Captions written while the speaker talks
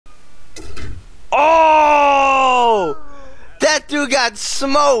Oh! That dude got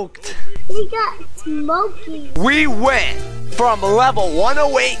smoked. He got smoky. We went from level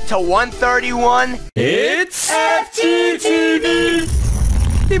 108 to 131. It's FGTV.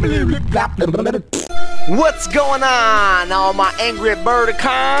 What's going on, all my Angry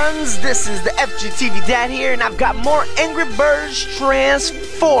Birdicons? This is the FGTV Dad here, and I've got more Angry Birds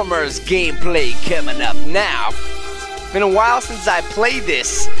Transformers gameplay coming up now. It's been a while since I played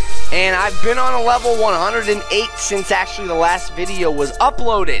this, and I've been on a level 108 since actually the last video was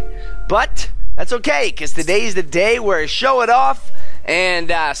uploaded. But that's okay, because today's the day where I show it off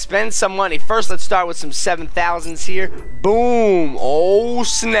and spend some money. First, let's start with some 7,000s here. Boom! Oh,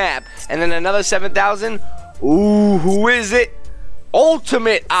 snap! And then another 7,000. Ooh, who is it?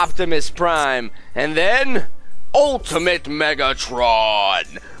 Ultimate Optimus Prime. And then Ultimate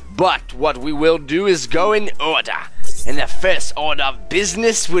Megatron. But what we will do is go in order. And the first order of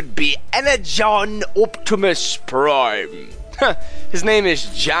business would be Energon Optimus Prime. His name is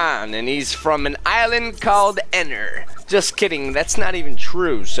John, and he's from an island called Ener. Just kidding, that's not even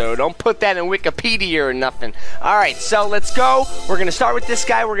true, so don't put that in Wikipedia or nothing. Alright, so let's go. We're gonna start with this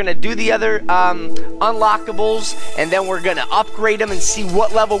guy, we're gonna do the other unlockables, and then we're gonna upgrade him and see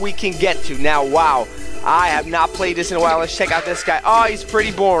what level we can get to. Now, wow, I have not played this in a while. Let's check out this guy. Oh, he's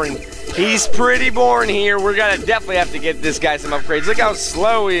pretty boring. He's pretty boring here. We're gonna definitely have to get this guy some upgrades. Look how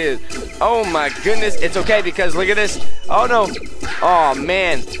slow he is. Oh my goodness. It's okay because look at this. Oh no. Oh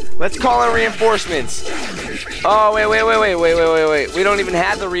man. Let's call in reinforcements. Oh wait. We don't even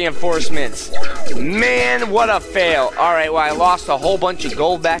have the reinforcements. Man, what a fail. Alright, well I lost a whole bunch of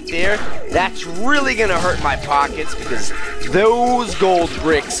gold back there. That's really gonna hurt my pockets because those gold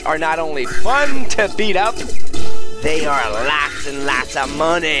bricks are not only fun to beat up, they are lots and lots of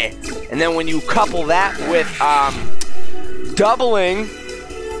money. And then when you couple that with doubling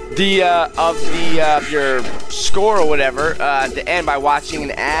your score or whatever at the end by watching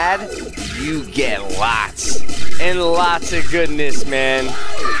an ad, you get lots and lots of goodness, man.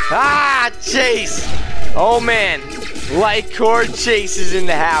 Ah, Chase! Oh man, Lightcore Chase is in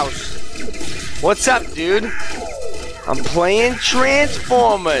the house. What's up, dude? I'm playing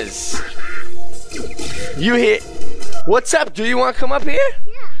Transformers. You hit. What's up, dude? You want to come up here?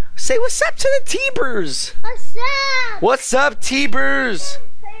 Yeah. Say what's up to the T-Birds. What's up? What's up, T-Birds?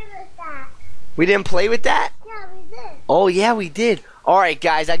 We didn't play with that? Yeah, we did. Oh, yeah, we did. All right,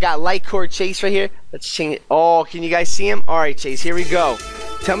 guys, I got Lightcore Chase right here. Let's change it. Oh, can you guys see him? All right, Chase, here we go.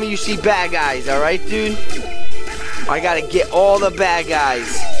 Tell me you see bad guys, all right, dude? I got to get all the bad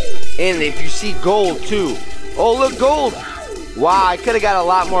guys. And if you see gold, too. Oh, look, gold. Wow, I could have got a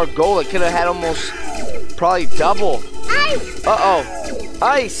lot more gold. I could have had almost probably double. Ice. Uh-oh.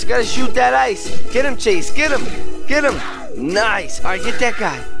 Ice. Gotta shoot that ice. Get him, Chase. Get him. Get him. Nice. All right, get that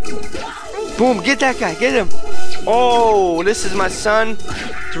guy. Boom, get that guy. Get him. Oh, this is my son,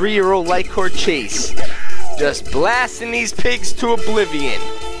 3-year-old Lightcore Chase. Just blasting these pigs to oblivion.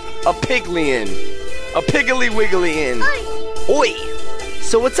 A piglian. A piggly wiggly in. Oi.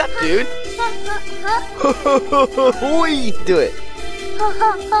 So what's up, dude? Oi. Do it.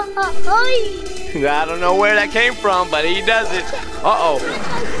 I don't know where that came from, but he does it. Uh-oh.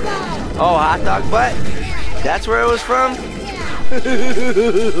 Oh, hot dog butt? That's where it was from?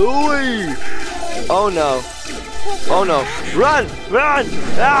 Oi. Oh, no. Oh, no. Run! Run!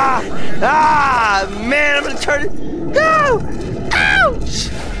 Ah! Ah! Man, I'm gonna turn it. No! Ouch!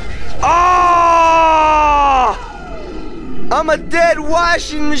 Oh! I'm a dead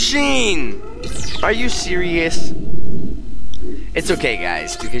washing machine! Are you serious? It's okay,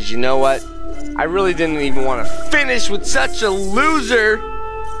 guys, because you know what? I really didn't even want to finish with such a loser.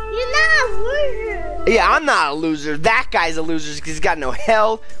 You're not a loser. Yeah, I'm not a loser. That guy's a loser because he's got no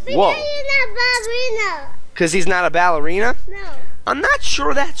health. Whoa. Because you're not a ballerina. Because he's not a ballerina? No. I'm not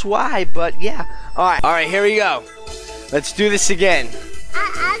sure that's why, but yeah. All right, here we go. Let's do this again.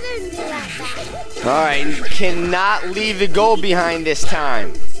 I didn't do like that. All right, you cannot leave the goal behind this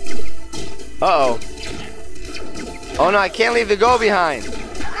time. Uh-oh. Oh, no, I can't leave the goal behind.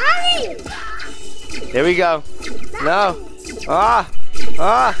 Hurry! There we go. No.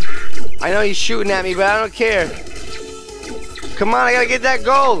 I know he's shooting at me, but I don't care. Come on, I gotta get that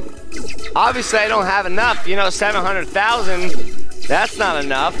gold. Obviously, I don't have enough. You know, 700,000. That's not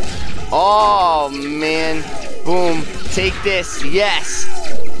enough. Oh, man. Boom. Take this. Yes.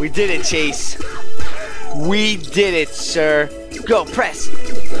 We did it, Chase. We did it, sir. Go, press.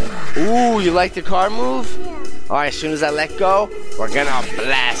 Ooh, you like the car move? Yeah. Alright, as soon as I let go, we're gonna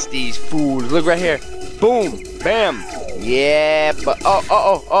blast these fools. Look right here. Boom. Bam. Yeah, but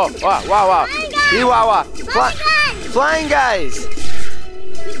wow. Chihuahua. Flying guys.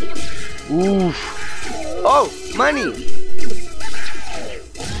 Oof. Oh, money.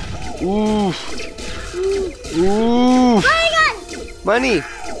 Oof. Oof. Money.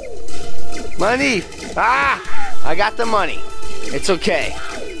 Money. Ah! I got the money. It's okay.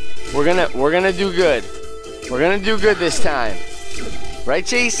 We're gonna do good. We're gonna do good this time. Right,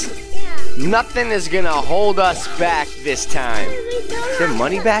 Chase? Yeah. Nothing is gonna hold us back this time. Is there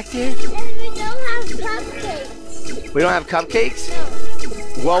money back there? We don't have cupcakes. We don't have cupcakes?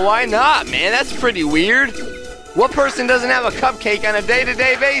 Well, why not, man? That's pretty weird. What person doesn't have a cupcake on a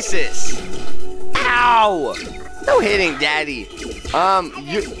day-to-day basis? Ow! No hitting, Daddy.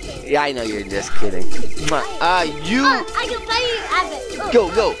 Yeah, I know you're just kidding. You. I can buy you iPad.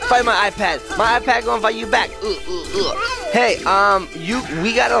 Go. Find my iPad. My iPad gonna fight you back. Hey,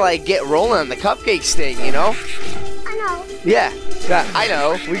 we gotta like get rolling on the cupcakes thing, you know? I know. Yeah, I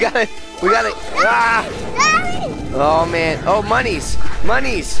know. We gotta. Ah! Oh man. Oh, monies.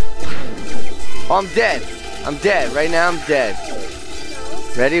 Oh, I'm dead. Right now, I'm dead.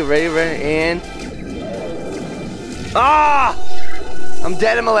 Ready, and. Ah! I'm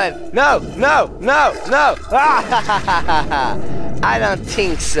dead in my leg. No. Ah! I don't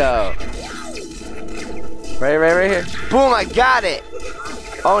think so. Right here. Boom, I got it.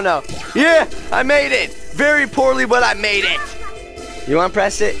 Oh no. Yeah, I made it. Very poorly, but I made it. You want to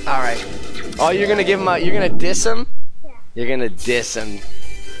press it? All right. Oh, you're going to you're going to diss him? Yeah. You're going to diss him.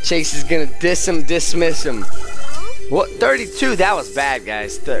 Chase is going to dismiss him. What? 32, that was bad,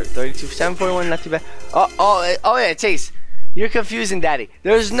 guys. 32, 741, not too bad. Oh yeah, Chase. You're confusing, Daddy.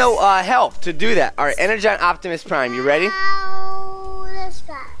 There's no help to do that. All right, Energon Optimus Prime. You ready? Oh, this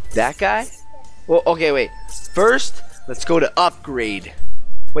guy. That guy? Well, okay, wait. First, let's go to upgrade.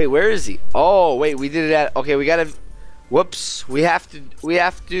 Wait, where is he? Oh, wait, we did it at. Okay, we gotta. Whoops. We have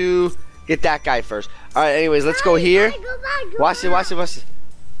to get that guy first. All right. Anyways, let's go here. Watch it.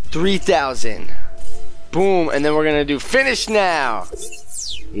 3,000. Boom, and then we're gonna do finish now.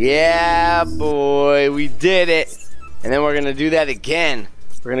 Yeah, boy, we did it. And then we're gonna do that again.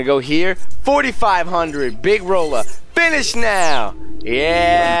 We're gonna go here, 4,500, big roller. Finish now.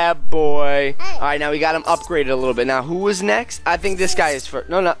 Yeah, boy. All right, now we got him upgraded a little bit. Now, who was next? I think this guy is first.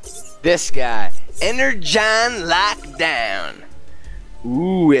 No, this guy. Energon Lockdown.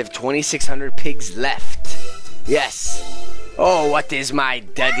 Ooh, we have 2,600 pigs left. Yes. Oh, what is my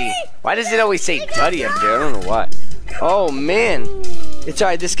duddy? Why does it always say duddy up there? I don't know why. Oh, man. It's all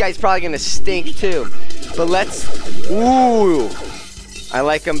right. This guy's probably going to stink, too. But let's... Ooh. I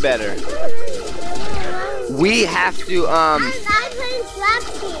like him better. We have to... I'm playing Trap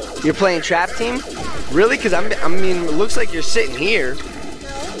Team. You're playing Trap Team? Really? Because, I mean, it looks like you're sitting here.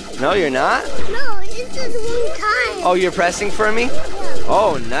 No, you're not? No, it's just one time. Oh, you're pressing for me?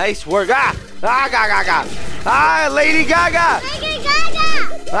 Oh, nice work. Ah, Gaga. Ah, Lady Gaga. Lady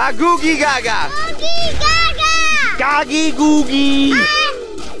Gaga. Ah, Googie Gaga. Googie Gaga. Goggy Googie.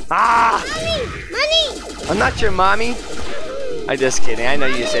 Ah. Money. I'm not your mommy. I'm just kidding. I know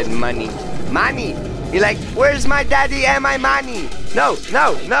you said money. Money. You're like, where's my daddy and my money? No.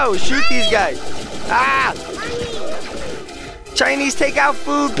 Shoot these guys. Ah. Chinese take out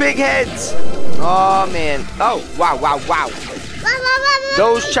food, pig heads. Oh, man. Oh, wow.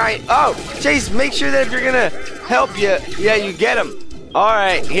 Those Chinese. Oh, Chase, make sure that if you're going to help you, yeah, you get them. All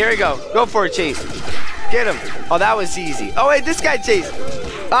right, here we go. Go for it, Chase. Get him. Oh, that was easy. Oh, wait, this guy, Chase.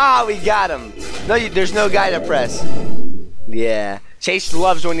 Ah, we got him. No, there's no guy to press. Yeah. Chase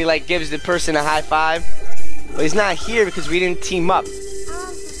loves when he, like, gives the person a high five. But he's not here because we didn't team up.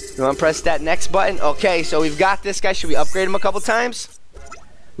 You want to press that next button? Okay, so we've got this guy. Should we upgrade him a couple times?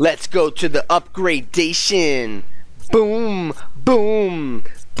 Let's go to the upgradation. Boom.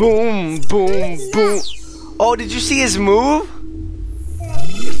 Oh, did you see his move?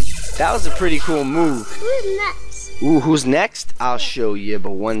 That was a pretty cool move. Who's next? Ooh, who's next? I'll show you,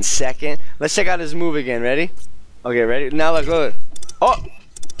 but 1 second. Let's check out his move again. Ready? Okay, ready? Now look. Oh!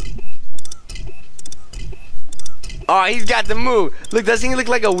 Oh, he's got the move. Look, doesn't he look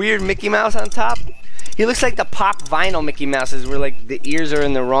like a weird Mickey Mouse on top? He looks like the pop vinyl Mickey Mouses where like the ears are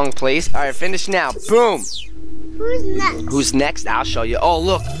in the wrong place. All right, finish now. Boom. Who's next? Who's next? I'll show you. Oh,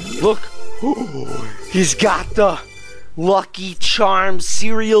 look. Ooh, he's got the Lucky Charms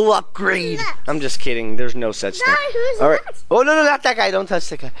cereal upgrade. I'm just kidding. There's no such thing. Who's All right. next? Oh, no, not that guy. Don't touch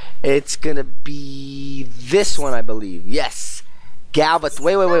that guy. It's going to be this one, I believe. Yes. Galvatron.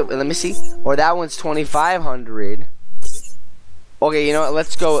 Wait. Let me see. Or that one's 2,500. Okay, you know what?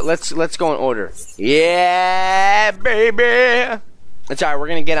 Let's go in order. Yeah, baby. It's alright, we're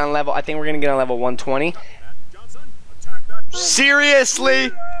gonna get on level. I think we're gonna get on level 120.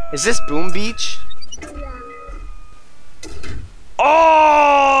 Seriously? Is this Boom Beach?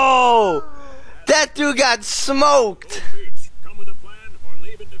 Oh! dude got smoked. Come with a plan or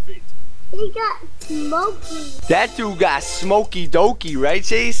leave in defeat. He got smoky. That dude got smoky dokey, right,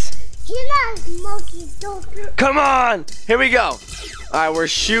 Chase? He not smoky dope. Come on. Here we go. All right, we're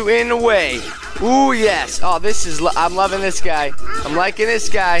shooting away. Ooh, yes. Oh, this is, I'm loving this guy. I'm liking this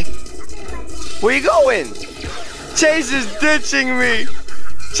guy. Where you going? Chase is ditching me.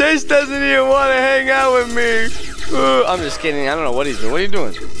 Chase doesn't even want to hang out with me. Ooh, I'm just kidding. I don't know what he's doing. What are you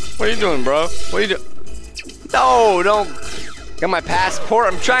doing? What are you doing, bro? What are you doing? No, don't. Got my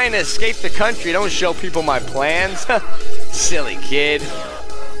passport. I'm trying to escape the country. Don't show people my plans. Silly kid.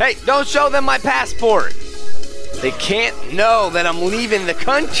 Hey, don't show them my passport. They can't know that I'm leaving the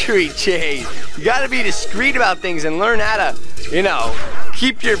country, Chase. You gotta be discreet about things and learn how to, you know,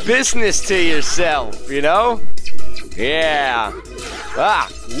 keep your business to yourself, you know? Yeah. Ah,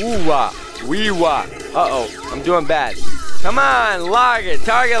 woo-wah, wee-wah. Uh-oh, I'm doing bad. Come on, log it,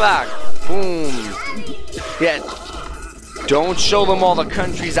 target lock. Boom. Yeah. Don't show them all the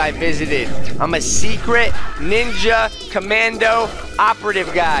countries I visited. I'm a secret ninja commando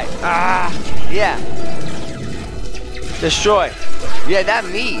operative guy. Ah, yeah. Destroy. Yeah, that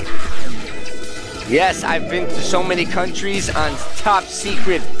me. Yes, I've been to so many countries on top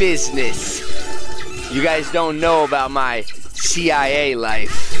secret business. You guys don't know about my CIA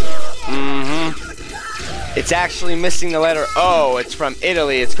life. It's actually missing the letter O. It's from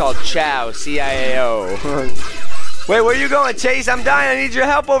Italy. It's called Ciao, C-I-A-O. Wait, where you going, Chase? I'm dying. I need your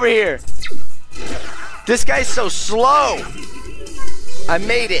help over here. This guy's so slow. I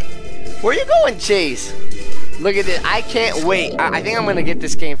made it. Where you going, Chase? Look at this. I can't wait. I think I'm going to get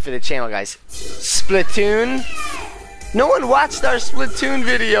this game for the channel, guys. Splatoon. No one watched our Splatoon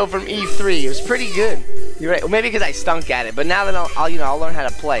video from E3. It was pretty good. You're right. Well, maybe because I stunk at it. But now that I'll learn how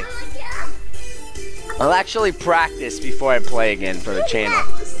to play. I'll actually practice before I play again for the channel.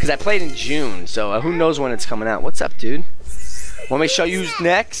 Because I played in June. So who knows when it's coming out. What's up, dude? Want me to show you who's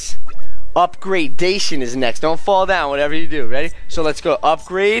next? Upgradation is next. Don't fall down, whatever you do. Ready? So let's go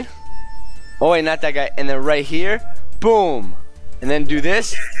upgrade. Oh, wait, not that guy. And then right here. Boom. And then do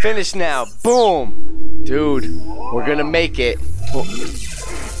this. Finish now. Boom. Dude, we're going to make it. Oh.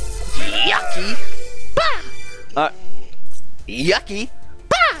 Yucky. Bah. Yucky.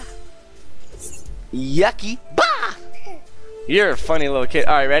 Bah. Yucky. Bah. You're a funny little kid.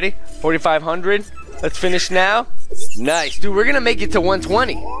 All right, ready? 4,500. Let's finish now. Nice. Dude, we're going to make it to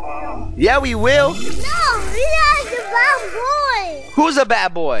 120. Yeah, we will. No, he's a bad boy. Who's a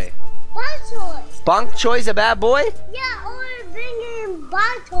bad boy? Bad boy. Bonk Choi's a bad boy? Yeah, or bringing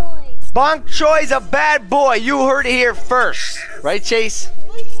bad toys. Bonk Choi's a bad boy. You heard it here first. Right, Chase?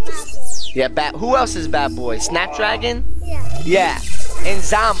 Which bad boy? Yeah, who else is bad boy? Snapdragon? Yeah. Yeah. And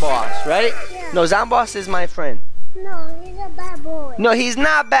Zomboss, right? Yeah. No, Zomboss is my friend. No, he's a bad boy. No, he's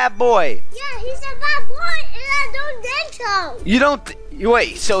not bad boy. Yeah, he's a bad boy, and I don't think so. You don't...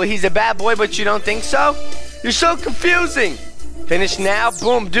 Wait, so he's a bad boy, but you don't think so? You're so confusing. Finish now.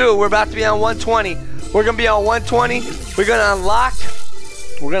 Boom, dude. We're about to be on 120. We're going to be on 120. We're going to unlock...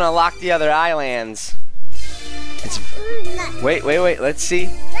 We're going to unlock the other islands. Wait. Let's see.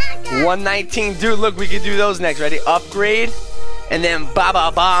 119. Dude, look, we could do those next. Ready? Upgrade. And then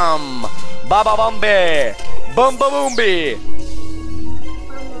Baba Bum. Baba Bumbe. Bumba Boombi.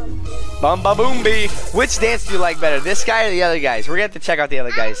 Bumba Boombi. Which dance do you like better? This guy or the other guys? We're going to have to check out the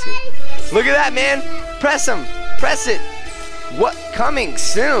other guys here. Look at that, man. Press him. Press it. What? Coming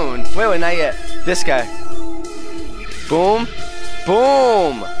soon. Wait, not yet. This guy. Boom.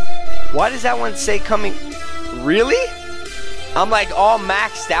 Boom. Why does that one say coming? Really? I'm like all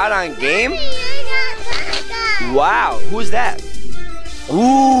maxed out on game? Wow. Who's that?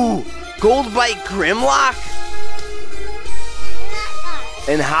 Ooh. Goldbite Grimlock?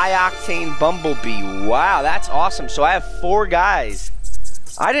 And High Octane Bumblebee. Wow, that's awesome. So I have 4 guys.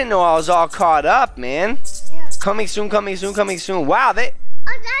 I didn't know I was all caught up, man. Coming soon, coming soon, coming soon. Wow, they...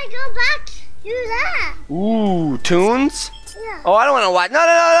 I gotta go back to that. Ooh, Toons? Yeah. Oh, I don't want to watch... No.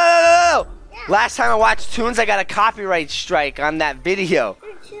 Yeah. Last time I watched Toons, I got a copyright strike on that video.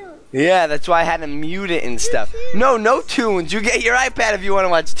 Yeah, that's why I had to mute it and stuff. No Toons. You get your iPad if you want to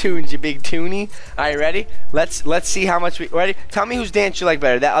watch Toons, you big toonie. All right, ready? Let's see how much we... Ready? Tell me whose dance you like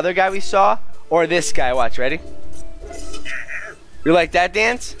better. That other guy we saw or this guy? Watch, ready? You like that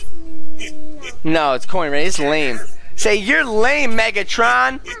dance? No, it's corny, right? It's lame. Say, you're lame,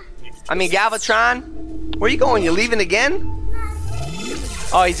 Megatron. I mean, Galvatron. Where you going? You leaving again?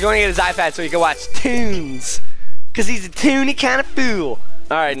 Oh, he's going to get his iPad so he can watch Toons. Because he's a toony kind of fool.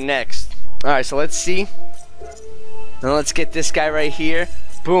 Alright, next. Alright, so let's see. Now let's get this guy right here.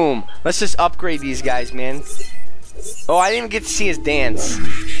 Boom. Let's just upgrade these guys, man. Oh, I didn't even get to see his dance.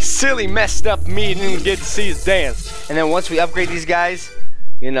 silly messed up me didn't get to see his dance. And then once we upgrade these guys,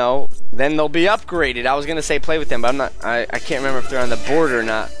 you know, then they'll be upgraded. I was gonna say play with them, but I'm not. I can't remember if they're on the board or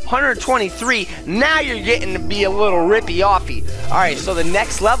not. 123. Now you're getting to be a little rippy offy. All right, so the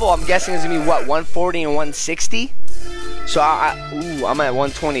next level I'm guessing is gonna be what, 140 and 160. So I'm at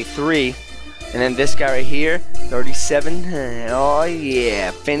 123, and then this guy right here, 37. Oh yeah,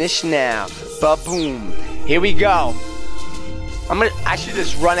 finish now. Ba-boom. Here we go. I should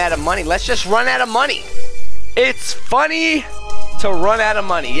just run out of money. Let's just run out of money. It's funny to run out of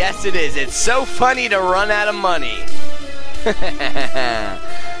money. Yes, it is. It's so funny to run out of money.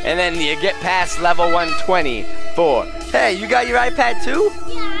 And then you get past level 124. Hey, you got your iPad too?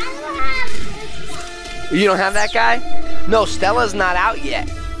 Yeah, I don't have this. You don't have that guy? No, Stella's not out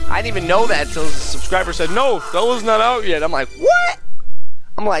yet. I didn't even know that until the subscriber said, no, Stella's not out yet. I'm like, what?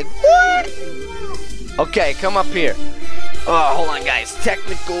 I'm like, what? Okay, come up here. Oh, hold on, guys.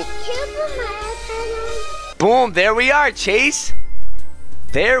 Technical. Can you put my iPad on? Boom, there we are, Chase.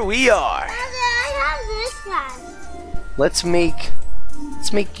 There we are. Father, I have this one. Let's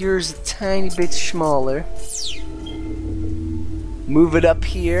make yours a tiny bit smaller. Move it up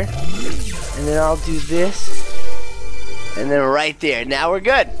here. And then I'll do this. And then right there. Now we're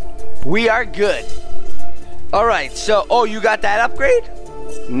good. We are good. Alright, so, oh, you got that upgrade?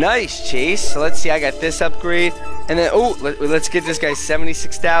 Nice, Chase. So let's see, I got this upgrade. And then, oh, let's get this guy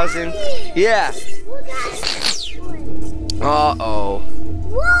 76,000. Yeah. Uh-oh.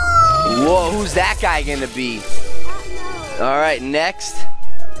 Whoa! Whoa, who's that guy gonna be? Alright, next.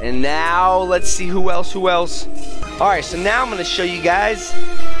 And now, let's see who else. Alright, so now I'm gonna show you guys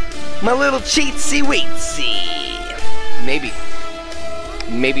my little cheatsy-weetsy. Maybe.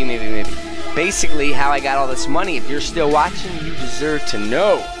 Basically, how I got all this money. If you're still watching, you deserve to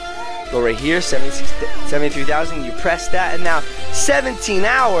know. Go right here, 73,000. You press that, and now 17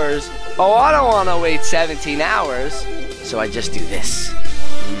 hours. Oh, I don't want to wait 17 hours. So I just do this.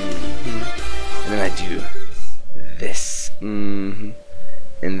 And then I do this. And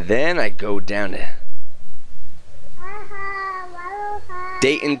then I go down to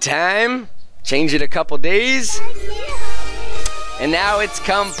date and time. Change it a couple days. And now it's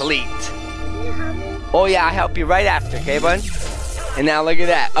complete. Oh yeah, I'll help you right after, okay, bud? And now look at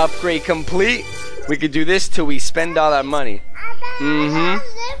that, upgrade complete. We could do this till we spend all our money.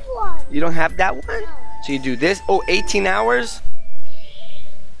 You don't have that one? So you do this, 18 hours.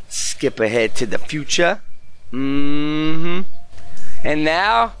 Skip ahead to the future. And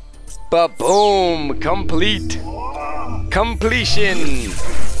now, ba-boom, complete. Completion.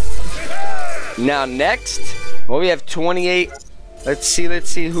 Now next, well, we have 28. Let's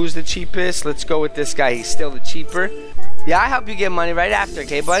see who's the cheapest. Let's go with this guy. He's still the cheaper. Yeah, I help you get money right after,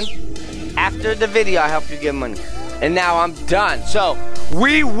 okay, bud? After the video, I help you get money. And now I'm done. So,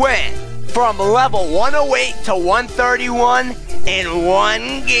 we went from level 108 to 131 in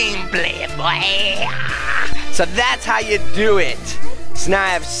one gameplay, boy. So that's how you do it. So now I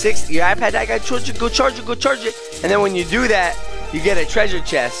have 60. Your iPad, I got charge it, go charge it. And then when you do that, you get a treasure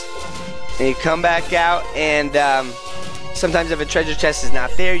chest. And you come back out, and sometimes if a treasure chest is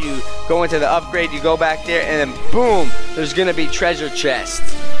not there, you go into the upgrade, you go back there, and then boom, there's gonna be treasure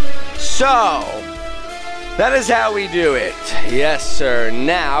chests. So that is how we do it. Yes, sir.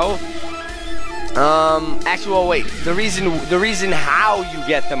 Now, actually, well, wait. The reason how you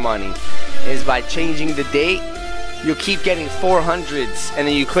get the money is by changing the date. You'll keep getting 400s, and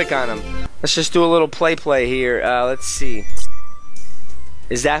then you click on them. Let's just do a little play here. Let's see.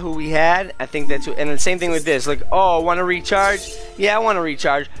 Is that who we had? I think that's who, and the same thing with this. Like, oh, want to recharge? Yeah, I want to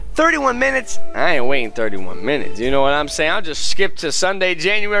recharge. 31 minutes? I ain't waiting 31 minutes. You know what I'm saying? I'll just skip to Sunday,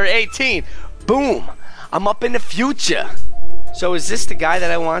 January 18th. Boom. I'm up in the future. So is this the guy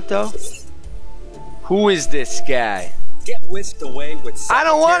that I want, though? Who is this guy? Get whisked away with I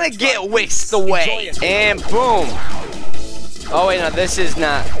don't want to get whisked away. And boom. Oh, wait, no, this is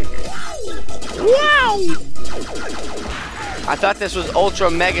not. Wow. I thought this was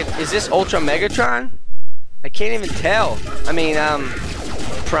Ultra Mega. Is this Ultra Megatron? I can't even tell. I mean,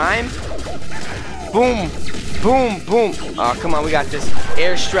 Prime. Boom, boom, boom. Oh, come on, we got this.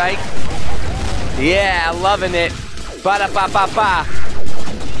 Airstrike. Yeah, loving it. Ba-da-ba-ba-ba.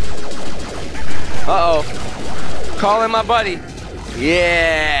 Uh-oh. Calling my buddy.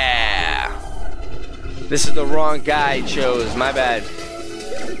 Yeah. This is the wrong guy I chose. My bad.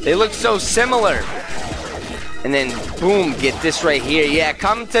 They look so similar. And then, boom, get this right here. Yeah,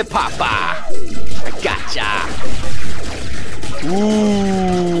 come to Papa. I gotcha.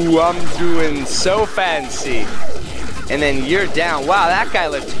 Ooh, I'm doing so fancy. And then you're down. Wow, that guy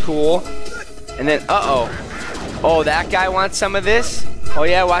looks cool. And then, uh-oh. Oh, that guy wants some of this? Oh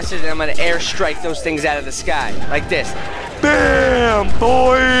yeah, watch this. I'm gonna airstrike those things out of the sky. Like this. Bam,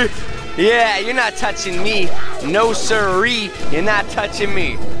 boy! Yeah, you're not touching me. No siree, you're not touching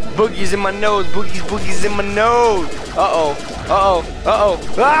me. Boogies in my nose, boogies, boogies in my nose. Uh-oh, uh-oh, uh-oh.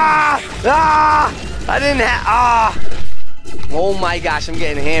 Ah! Ah! I didn't have, ah! Oh my gosh, I'm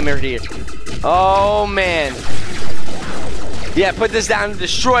getting hammered here. Oh man. Yeah, put this down and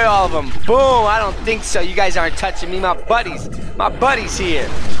destroy all of them. Boom, I don't think so. You guys aren't touching me, my buddies. My buddies here.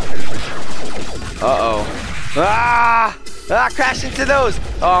 Uh-oh. Ah! Ah, crash into those.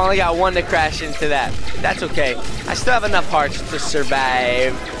 Oh, I only got one to crash into that. That's okay. I still have enough hearts to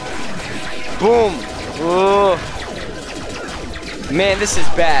survive. Boom. Ooh. Man, this is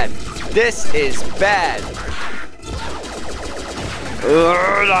bad. This is bad.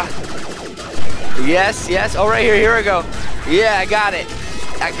 Yes, yes. Oh, right here. Here we go. Yeah, I got it.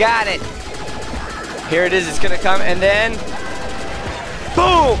 I got it. Here it is. It's going to come. And then...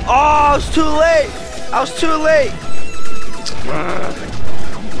 boom. Oh, I was too late. I was too late.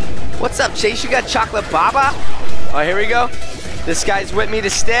 What's up, Chase? You got chocolate baba? Oh, here we go. This guy's with me to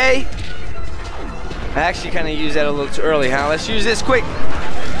stay. I actually kind of used that a little too early, huh? Let's use this quick.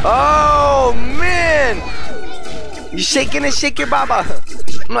 Oh, man. You shaking and shake your baba.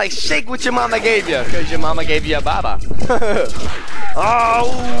 I'm like, shake what your mama gave you, because your mama gave you a baba.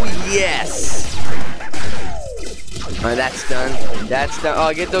 Oh, yes. Oh, that's done. That's done.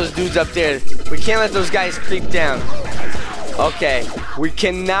 Oh, get those dudes up there. We can't let those guys creep down. Okay, we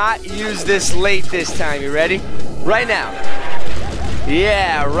cannot use this late this time. You ready? Right now.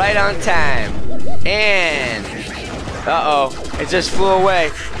 Yeah, right on time. And uh-oh, it just flew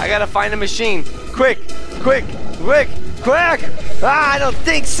away. I gotta find a machine. Quick, quick, quick, quick! Ah, I don't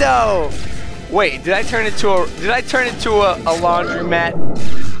think so. Wait, did I turn into a laundromat?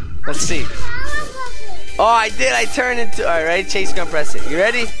 Let's see. Oh, I did. I turned into. All right, Chase gonna press it. You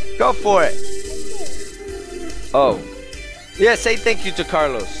ready? Go for it. Oh. Yeah, say thank you to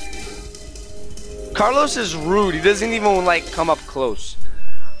Carlos. Carlos is rude. He doesn't even like come up close.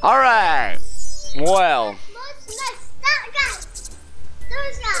 All right. Well.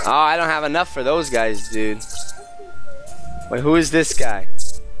 Oh, I don't have enough for those guys, dude. Wait, who is this guy?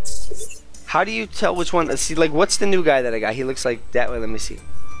 How do you tell which one? Let's see, like, what's the new guy that I got? He looks like that way. Let me see.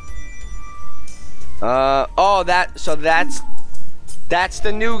 Oh, that's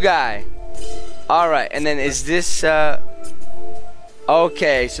the new guy. All right, and then is this,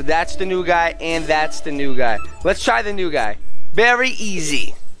 okay, so that's the new guy, and that's the new guy. Let's try the new guy. Very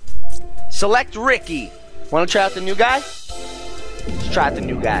easy. Select Ricky. Want to try out the new guy? Let's try out the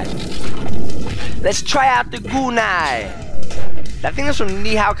new guy. Let's try out the Gunai. That thing is from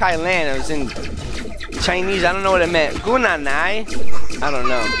Ni Hao Kai Lan. It was in Chinese. I don't know what it meant. Gunanai? I don't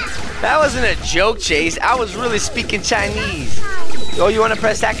know. That wasn't a joke, Chase. I was really speaking Chinese. Oh, you want to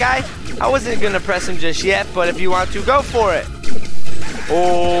press that guy? I wasn't going to press him just yet, but if you want to, go for it.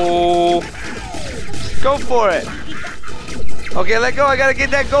 Oh. Go for it. Okay, let go. I got to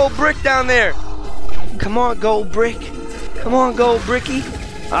get that gold brick down there. Come on, gold brick. Come on, gold bricky.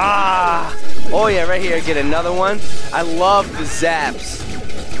 Ah. Oh, yeah, right here. Get another one. I love the zaps.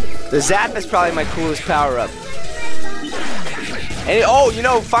 The zap is probably my coolest power-up. And oh, you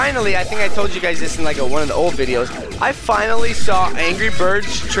know, finally, I think I told you guys this in like one of the old videos. I finally saw Angry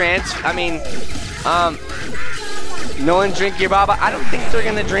Birds no one drink your baba. I don't think they're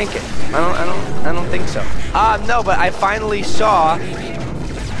gonna drink it. I don't think so. No, but I finally saw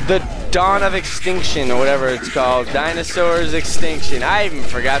the Dawn of Extinction or whatever it's called. Dinosaurs Extinction. I even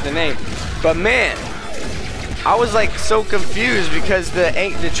forgot the name. But man, I was like so confused because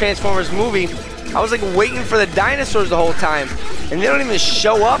the Transformers movie, I was like waiting for the dinosaurs the whole time, and they don't even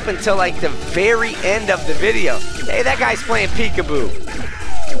show up until like the very end of the video. Hey, that guy's playing peekaboo.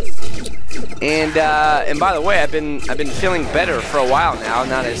 And by the way, I've been feeling better for a while now,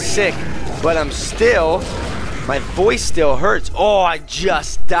 not as sick, but my voice still hurts. Oh, I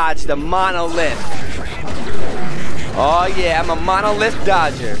just dodged the monolith. Oh yeah, I'm a monolith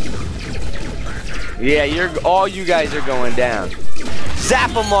dodger. Yeah, all you guys are going down.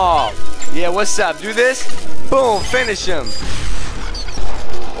 Zap them all. Yeah, what's up? Do this. Boom, finish him.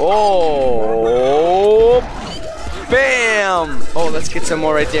 Oh, bam. Oh, let's get some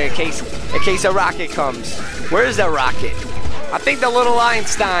more right there in case a rocket comes. Where's the rocket? I think the little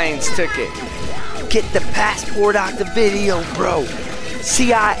Einsteins took it. Get the passport out the video, bro.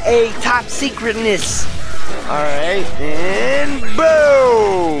 CIA top secretness. All right, and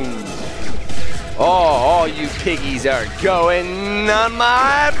boom. Oh, all you piggies are going on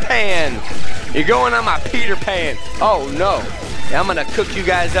my pan. You're going on my Peter Pan. Oh, no. I'm going to cook you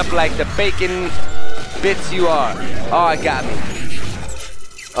guys up like the bacon bits you are. Oh, it got me.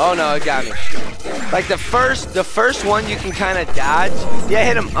 Oh no, it got me. Like the first one you can kind of dodge. Yeah,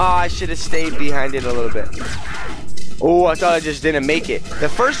 hit him. Oh, I should have stayed behind it a little bit. Oh, I thought I just didn't make it. The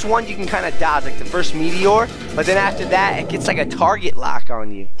first one you can kind of dodge, like the first meteor, but then after that, it gets like a target lock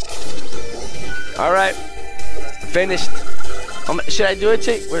on you. All right, finished. Should I do it,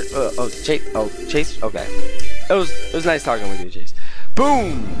 Chase? Chase. Okay. It was nice talking with you, Chase.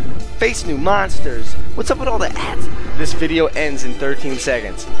 Boom! Face new monsters. What's up with all the ads? This video ends in 13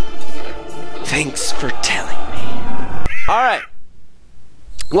 seconds. Thanks for telling me. All right.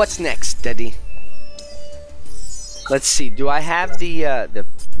 What's next, Daddy? Let's see. Do I have that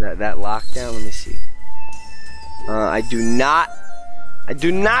lockdown? Let me see. I do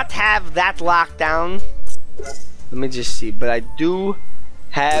not have that lockdown. Let me just see. But I do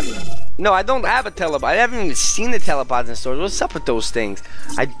have. No, I don't have a telepod. I haven't even seen the telepods in stores. What's up with those things?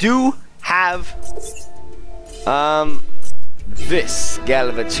 I do have this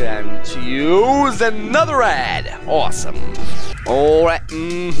Galvatron to use. Another ad. Awesome. Alright.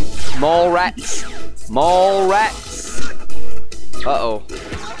 Mole rats. Mole rats. Uh-oh.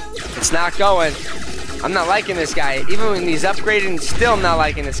 It's not going. I'm not liking this guy. Even when he's upgraded, still I'm not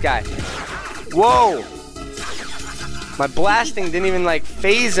liking this guy. Whoa. My blasting didn't even like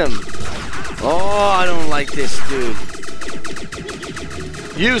phase him. Oh, I don't like this dude.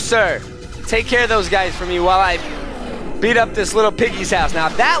 You, sir, take care of those guys for me while I beat up this little piggy's house. Now,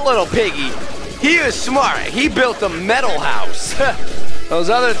 that little piggy, he is smart. He built a metal house. Those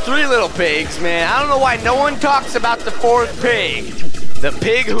other 3 little pigs, man, I don't know why no one talks about the 4th pig. The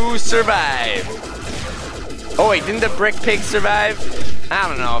pig who survived. Oh, wait, didn't the brick pig survive? I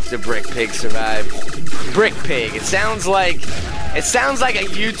don't know if the brick pig survived. Brick pig. It sounds like a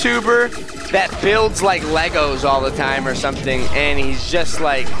YouTuber that builds like Legos all the time or something, and he's just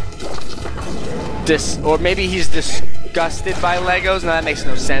like this, or maybe he's disgusted by Legos. No, that makes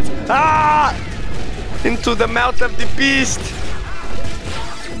no sense. Ah! Into the mouth of the beast.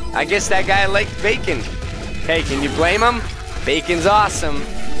 I guess that guy liked bacon. Hey, can you blame him? Bacon's awesome.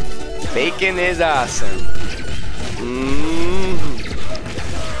 Bacon is awesome.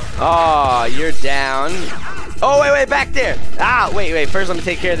 Oh, you're down. Oh, wait, back there. Ah, wait. First, let me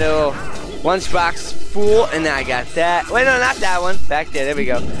take care of the little lunchbox fool, and then I got that. Wait, no, not that one. Back there we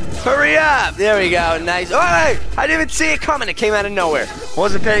go. Hurry up. There we go. Nice. Oh, hey, I didn't even see it coming. It came out of nowhere.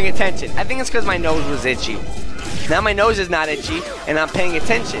 Wasn't paying attention. I think it's because my nose was itchy. Now my nose is not itchy, and I'm paying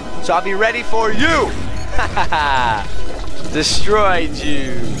attention. So I'll be ready for you. Ha ha ha. Destroyed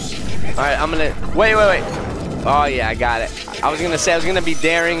you. All right, I'm gonna. Wait. Oh yeah, I got it. I was gonna say I was gonna be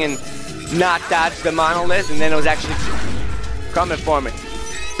daring and not dodge the monolith, and then it was actually coming for me.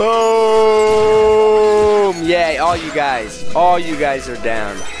 Boom! Yay! All you guys are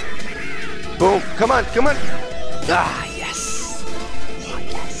down. Boom! Come on! Ah, yes! Oh,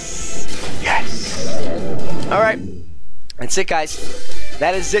 yes! All right, that's it, guys.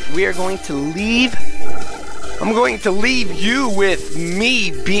 That is it. We are going to leave. I'm going to leave you with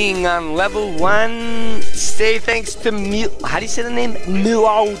me being on level 1. Say thanks to how do you say the name?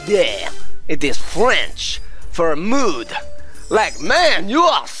 Moode. It is French for mood. Like, man, you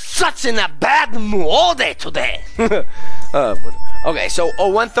are such in a bad mood today. Okay, so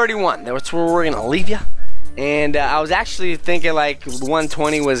 131. That's where we're gonna leave you. And I was actually thinking like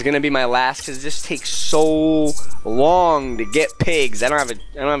 120 was gonna be my last, because this takes so long to get pigs. I don't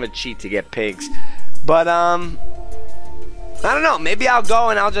have a cheat to get pigs. But I don't know, maybe I'll go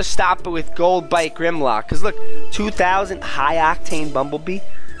and I'll just stop it with Goldbite Grimlock. Cause look, 2000 high octane Bumblebee.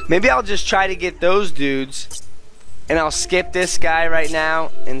 Maybe I'll just try to get those dudes, and I'll skip this guy right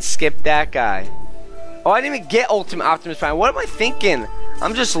now and skip that guy. Oh, I didn't even get Ultimate Optimus Prime. What am I thinking?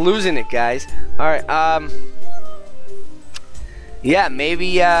 I'm just losing it, guys. All right, yeah,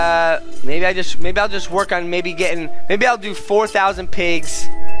 maybe I'll just work on maybe I'll do 4,000 pigs.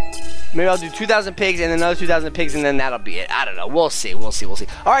 Maybe I'll do 2,000 pigs and another 2,000 pigs, and then that'll be it. I don't know. We'll see.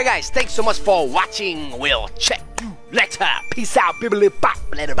 Alright, guys. Thanks so much for watching. We'll check you later. Peace out. Bibbly bop.